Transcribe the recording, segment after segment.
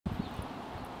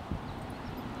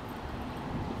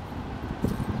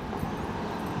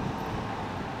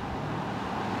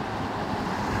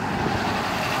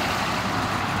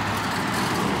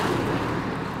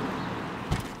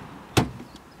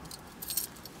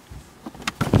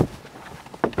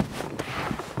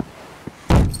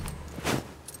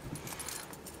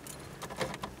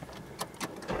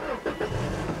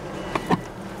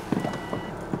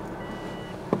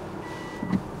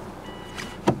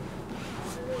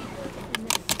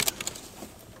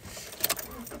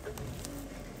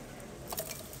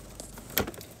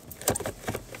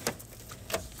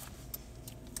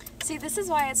this is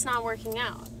why it's not working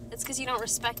out. It's because you don't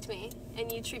respect me,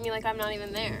 and you treat me like I'm not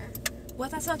even there.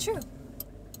 What? That's not true.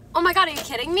 Oh my god, are you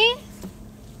kidding me?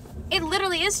 It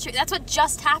literally is true. That's what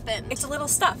just happened. It's a little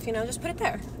stuff, you know, just put it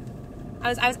there. I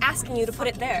was asking you to put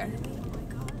it there.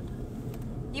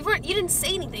 You didn't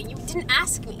say anything. You didn't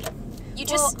ask me. You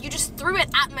just threw it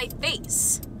at my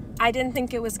face. I didn't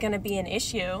think it was gonna be an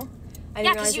issue.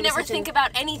 Yeah, because you never think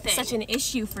about anything. Such an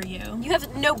issue for you. You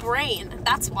have no brain.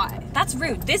 That's why. That's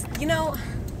rude. That's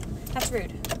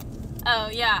rude. Oh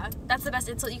yeah, that's the best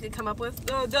insult you could come up with.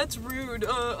 Oh, that's rude.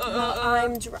 Well,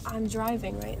 I'm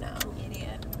driving right now.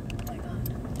 Idiot. Oh my god.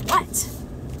 What?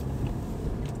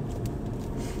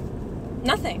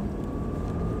 Nothing.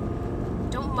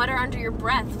 Don't mutter under your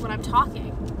breath when I'm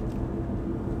talking.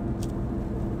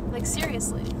 Like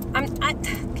seriously.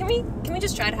 Can we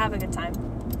just try to have a good time?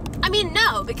 I mean,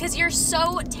 no, because you're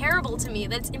so terrible to me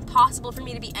that it's impossible for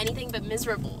me to be anything but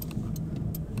miserable.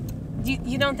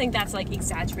 You don't think that's like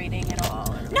exaggerating at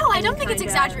all? No, I don't think it's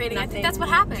exaggerating. I think that's what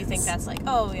happens. You think that's like,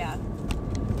 oh yeah.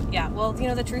 Yeah, well, you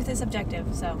know, the truth is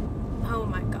subjective, so. Oh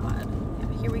my god.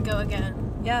 Yeah, here we go again.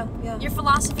 Yeah. Your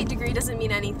philosophy degree doesn't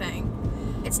mean anything.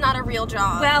 It's not a real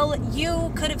job. Well,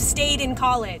 you could have stayed in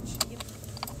college.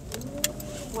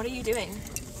 What are you doing?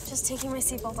 Just taking my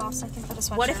seatbelt off so I can put a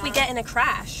sweatshirt on. What if we get in a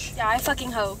crash? Yeah, I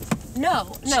fucking hope.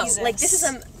 No. Jesus. Like this is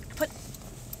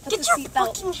Get your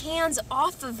fucking hands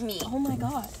off of me. Oh my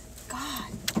god. God.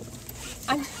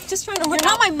 I'm just trying to look You're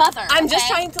not my mother, I'm just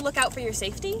okay? trying to look out for your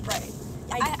safety. Right.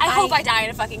 I hope I die in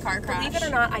a fucking car crash. Believe it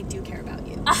or not, I do care about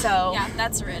you. So yeah,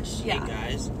 that's rich. Yeah.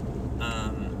 Hey guys,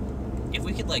 if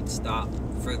we could like stop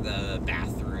for the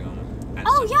bathroom.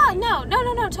 Oh yeah, no,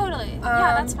 totally.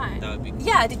 Yeah, that's fine. That would be cool.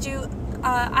 Yeah, did you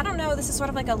I don't know, this is sort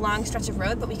of like a long stretch of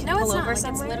road, but we can pull over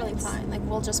somewhere. It's literally fine. Like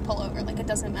we'll just pull over. Like it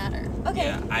doesn't matter. Okay.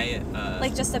 Yeah,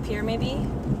 like just up here maybe?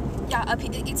 Yeah, up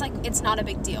here, it's like it's not a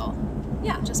big deal.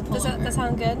 Yeah. Just pull Does over. that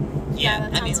sound good? Yeah,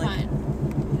 that sounds like,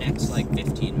 fine. Next like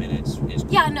 15 minutes is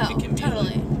Yeah, no, it can be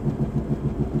totally.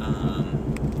 Like,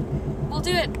 we'll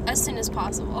do it as soon as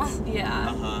possible.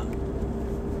 Yeah.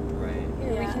 Right.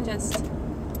 Here, we can just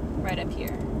right up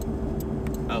here.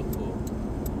 Oh, cool.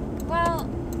 Well,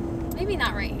 maybe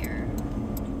not right here.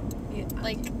 Yeah.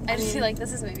 Like, I just feel like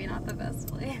this is maybe not the best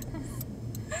place.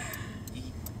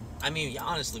 I mean, yeah,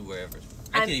 honestly, wherever.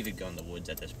 I could even go in the woods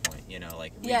at this point, you know,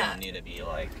 like, we don't need to be,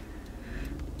 like,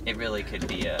 it really could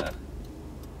be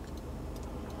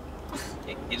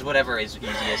it's whatever is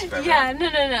easiest for everyone. Yeah,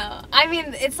 no. I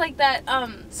mean, it's like that,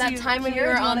 that time when we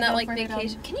were on that, like,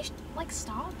 vacation. Can you, like,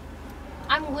 stop?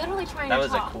 I'm literally trying to talk.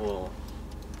 That was a cool...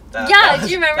 do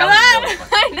you remember that? Really fun.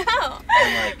 I know.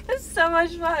 And, like, it's so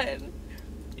much fun.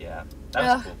 Yeah, that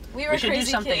was cool. We should do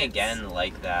something kids. again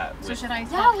like that. So with should I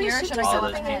stop here? should Should do I all go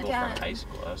those up something people ahead? from high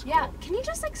school. That was Yeah, cool. can you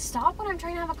just, like, stop when I'm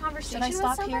trying to have a conversation Should I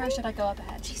stop with here or somebody? should I go up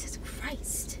ahead? Jesus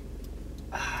Christ.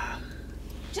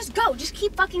 Just go. Just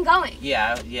keep fucking going.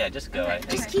 Yeah, just go. Okay, I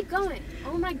think. Just keep going.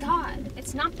 Oh my god.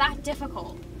 It's not that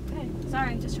difficult. Okay,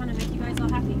 sorry, just trying to make you guys all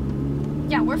happy.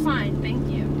 Yeah, we're fine. Thank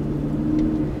you.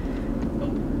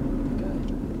 Oh, good.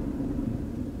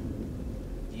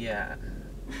 Yeah.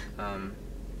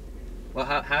 Well,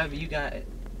 how have you guys?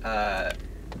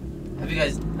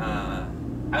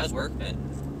 How's work been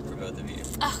for both of you?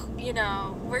 Oh, you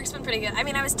know, work's been pretty good. I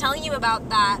mean, I was telling you about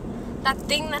that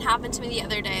thing that happened to me the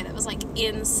other day that was like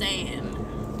insane.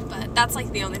 But that's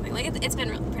like the only thing. Like it's been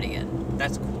really pretty good.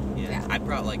 That's cool. Yeah. I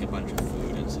brought like a bunch of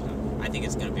food and stuff. I think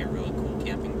it's gonna be a really cool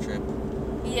camping trip.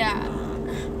 Yeah.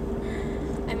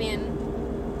 I mean,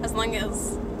 as long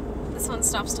as this one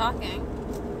stops talking.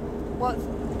 Well,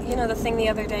 you know the thing the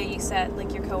other day you said,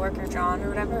 like your coworker John or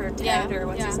whatever, or Ted or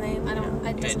what's his name? I don't.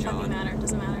 It doesn't John. fucking matter. It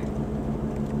doesn't matter.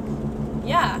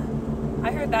 Yeah,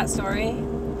 I heard that story.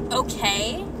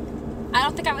 Okay. I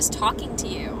don't think I was talking to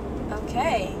you.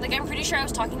 Okay. Like I'm pretty sure I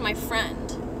was talking to my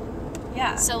friend.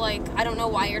 Yeah. So like I don't know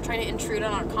why you're trying to intrude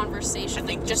on our conversation. I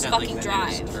think Like just definitely fucking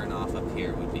minutes drive. turn off up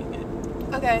here would be good.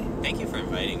 Okay. Thank you for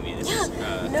inviting me. This Yeah,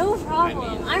 is no problem.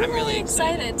 I mean, I'm I'm really really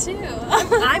excited too.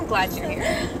 I'm glad you're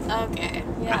here. Okay.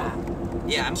 Yeah.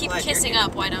 Yeah, I'm Keep glad you're kissing here.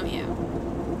 up, why don't you?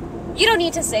 You don't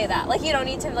need to say that. Like you don't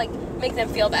need to like make them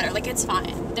feel better. Like it's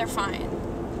fine. They're fine.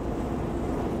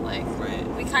 Like Right.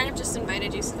 we kind of just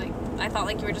invited you so like I thought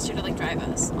like you were just here to like drive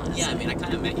us, honestly. Yeah, I mean, I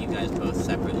kind of met you guys both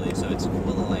separately, so it's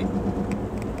cool to like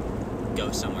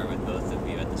go somewhere with both of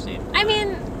you at the same time. I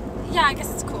mean, yeah, I guess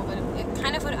it's cool, but it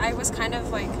kind of would. I was kind of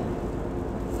like,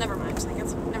 never mind. I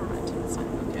guess never mind. It's fine.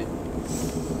 Okay.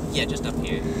 Yeah, just up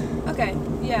here. Okay.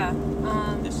 Yeah.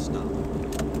 This stop.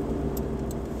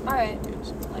 All right.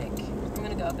 Like I'm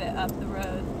gonna go a bit up the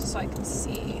road just so I can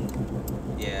see.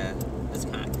 Yeah. That's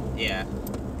kind of. Yeah.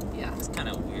 Yeah. It's kind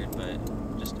of weird,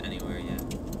 but just anywhere, yeah.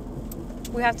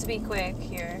 We have to be quick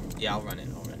here. Yeah, I'll run it.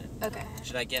 Okay.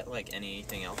 Should I get, like,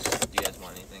 anything else? Do you guys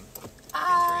want anything?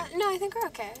 No, I think we're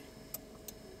okay.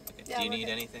 Okay. Yeah, Do you we're need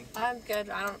good. anything? I'm good.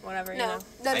 I don't, whatever, you No, know.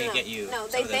 no, I no, can no. get you No,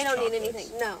 some they of those don't need chocolates.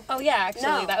 anything. No. Oh, yeah, actually,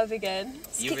 No. that would be good.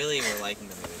 You really were liking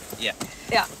the movie. Yeah.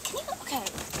 Yeah. Can you, okay.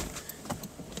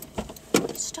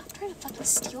 Stop trying to fucking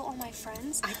steal all my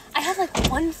friends. I have like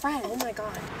one friend. Oh my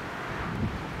god.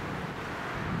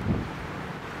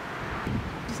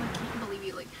 I can't believe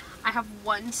you. Like, I have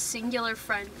one singular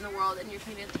friend in the world and you're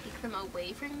trying to take them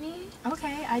away from me?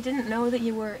 Okay, I didn't know that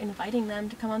you were inviting them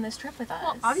to come on this trip with us.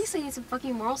 Well, obviously you need some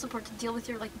fucking moral support to deal with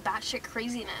your, like, batshit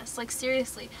craziness. Like,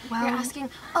 seriously. Well, you're asking,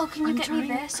 oh, can you I'm get me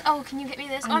trying. this? Oh, can you get me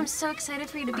this? Oh, I'm so excited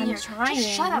for you to be I'm here. trying. Just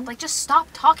shut up. Like, just stop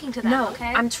talking to them, No,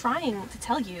 okay? I'm trying to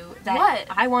tell you that What?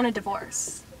 I want a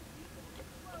divorce.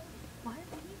 What?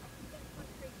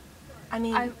 I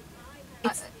mean, I-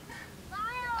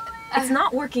 it's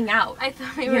not working out. I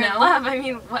thought we You were in know? love. I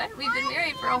mean, what? We've been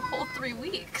married for a whole 3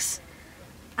 weeks.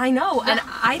 I know, and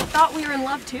I thought we were in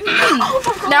love too.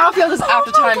 Now I feel this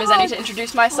after time as I need to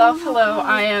introduce myself. Hello,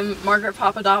 I am Margaret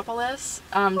Papadopoulos,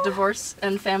 divorce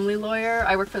and family lawyer.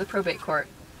 I work for the probate court.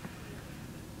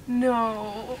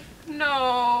 No.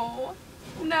 No.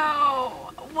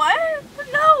 No. What?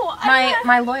 No.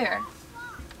 My lawyer.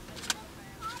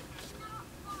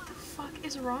 What the fuck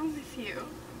is wrong with you?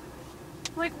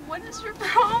 Like, what is your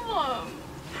problem?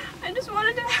 I just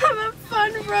wanted to have a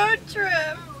fun road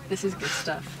trip. This is good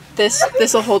stuff.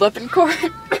 This will hold up in court.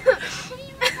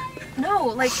 No,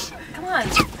 like, come on.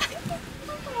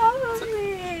 Follow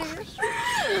me.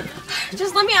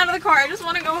 Just let me out of the car. I just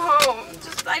want to go home.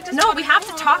 No, we have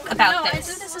to talk about no,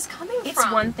 this. This is coming It's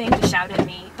from. one thing to shout at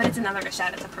me, but it's another to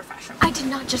shout at the professional. I did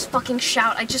not just fucking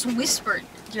shout. I just whispered.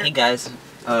 Hey, guys.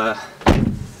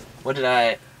 What did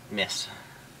I miss?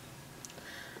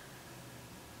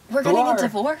 We're Who getting are- a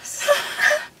divorce.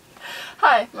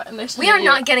 Hi, nice to We meet are you.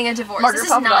 not getting a divorce. Margaret This is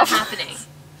not Papadopoulos. happening.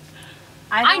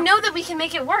 I I know that we can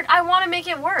make it work. I want to make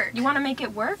it work. You want to make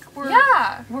it work?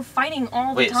 Yeah. We're fighting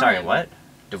all the Wait, time. sorry, what?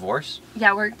 Divorce?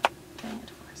 Yeah, we're getting a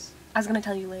divorce. I was gonna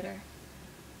tell you later.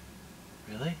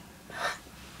 Really?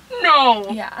 No.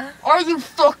 Yeah. Are you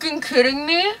fucking kidding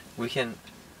me? We can...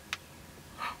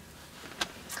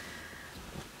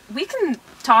 We can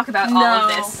talk about all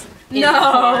of this. in No.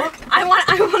 court. I want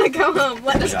to go home.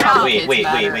 Let us go. Wait,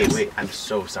 matters. wait. I'm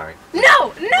so sorry.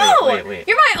 No. Wait.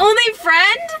 You're my only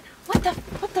friend? What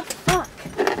the fuck?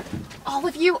 All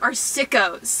of you are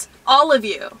sickos. All of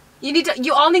you.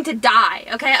 You all need to die,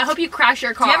 okay? I hope you crash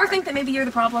your car. Do you ever think that maybe you're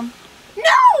the problem? No!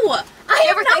 I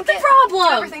am not the problem. Do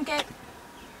you ever think it?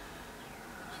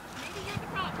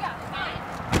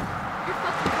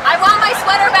 I want my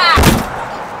sweater back.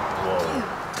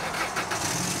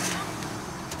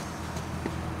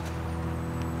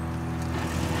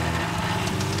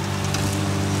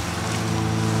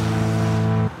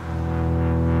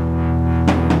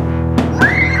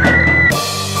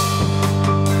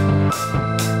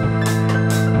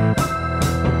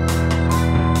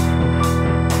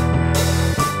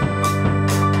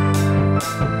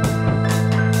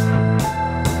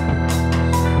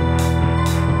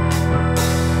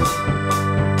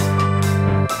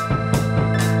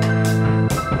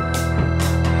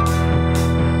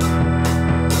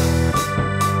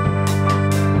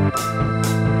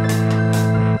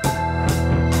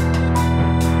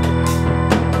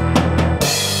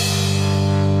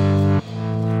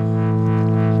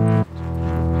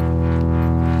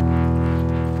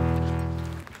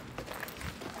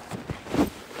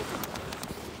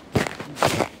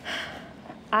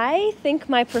 I think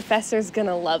my professor's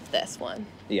gonna love this one.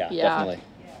 Yeah, Yeah. definitely.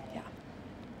 Yeah.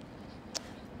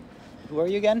 Who are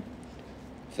you again?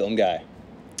 Film guy.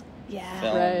 Yeah.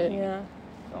 Film. Right. Yeah.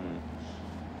 Film.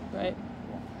 Right.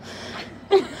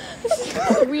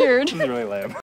 Weird. This is really lame.